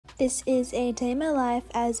This is a day in my life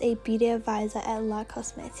as a beauty advisor at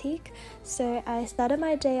Cosmetique. So I started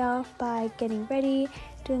my day off by getting ready,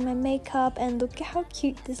 doing my makeup, and look at how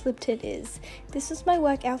cute this lip tint is. This was my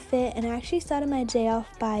work outfit, and I actually started my day off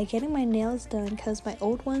by getting my nails done because my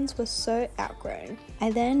old ones were so outgrown.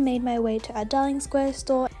 I then made my way to our Darling Square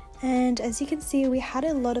store, and as you can see, we had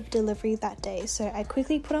a lot of delivery that day, so I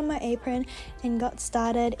quickly put on my apron and got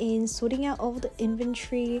started in sorting out all the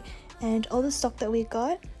inventory and all the stock that we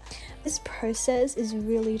got. This process is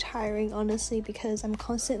really tiring, honestly, because I'm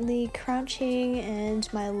constantly crouching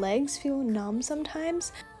and my legs feel numb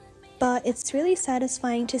sometimes, but it's really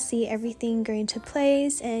satisfying to see everything go into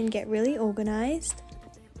place and get really organized.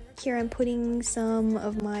 Here I'm putting some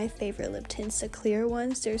of my favorite lip tints, the clear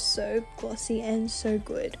ones. They're so glossy and so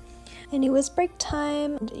good. And it was break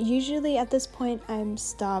time. Usually at this point I'm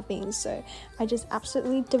starving, so I just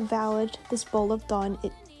absolutely devoured this bowl of Dawn.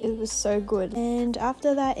 It was so good. And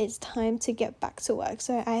after that, it's time to get back to work.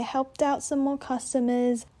 So I helped out some more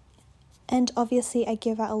customers, and obviously I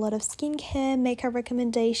give out a lot of skincare, makeup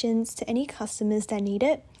recommendations to any customers that need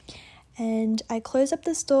it. And I close up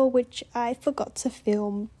the store, which I forgot to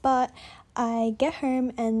film, but I get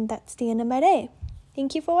home and that's the end of my day.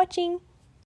 Thank you for watching.